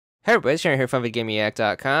Hey everybody, Sharon here from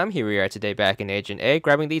VidGamiac.com. Here we are today back in Agent A,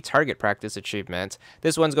 grabbing the Target Practice achievement.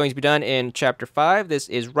 This one's going to be done in Chapter 5. This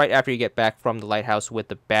is right after you get back from the lighthouse with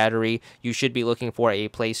the battery. You should be looking for a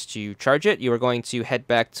place to charge it. You are going to head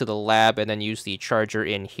back to the lab and then use the charger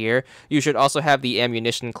in here. You should also have the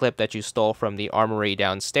ammunition clip that you stole from the armory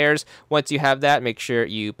downstairs. Once you have that, make sure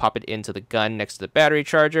you pop it into the gun next to the battery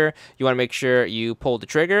charger. You want to make sure you pull the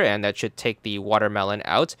trigger, and that should take the watermelon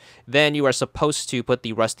out. Then you are supposed to put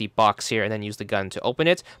the rusty box here and then use the gun to open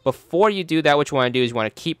it. Before you do that, what you want to do is you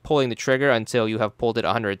want to keep pulling the trigger until you have pulled it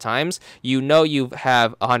 100 times. You know you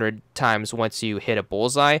have 100 times once you hit a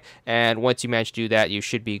bullseye, and once you manage to do that, you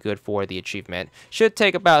should be good for the achievement. Should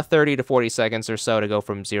take about 30 to 40 seconds or so to go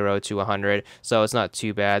from 0 to 100, so it's not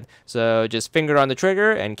too bad. So just finger on the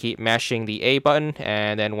trigger and keep mashing the A button,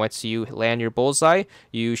 and then once you land your bullseye,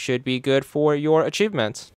 you should be good for your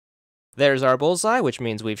achievement. There's our bullseye, which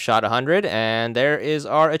means we've shot 100, and there is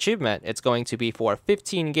our achievement. It's going to be for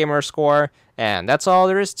 15 gamer score, and that's all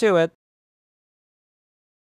there is to it.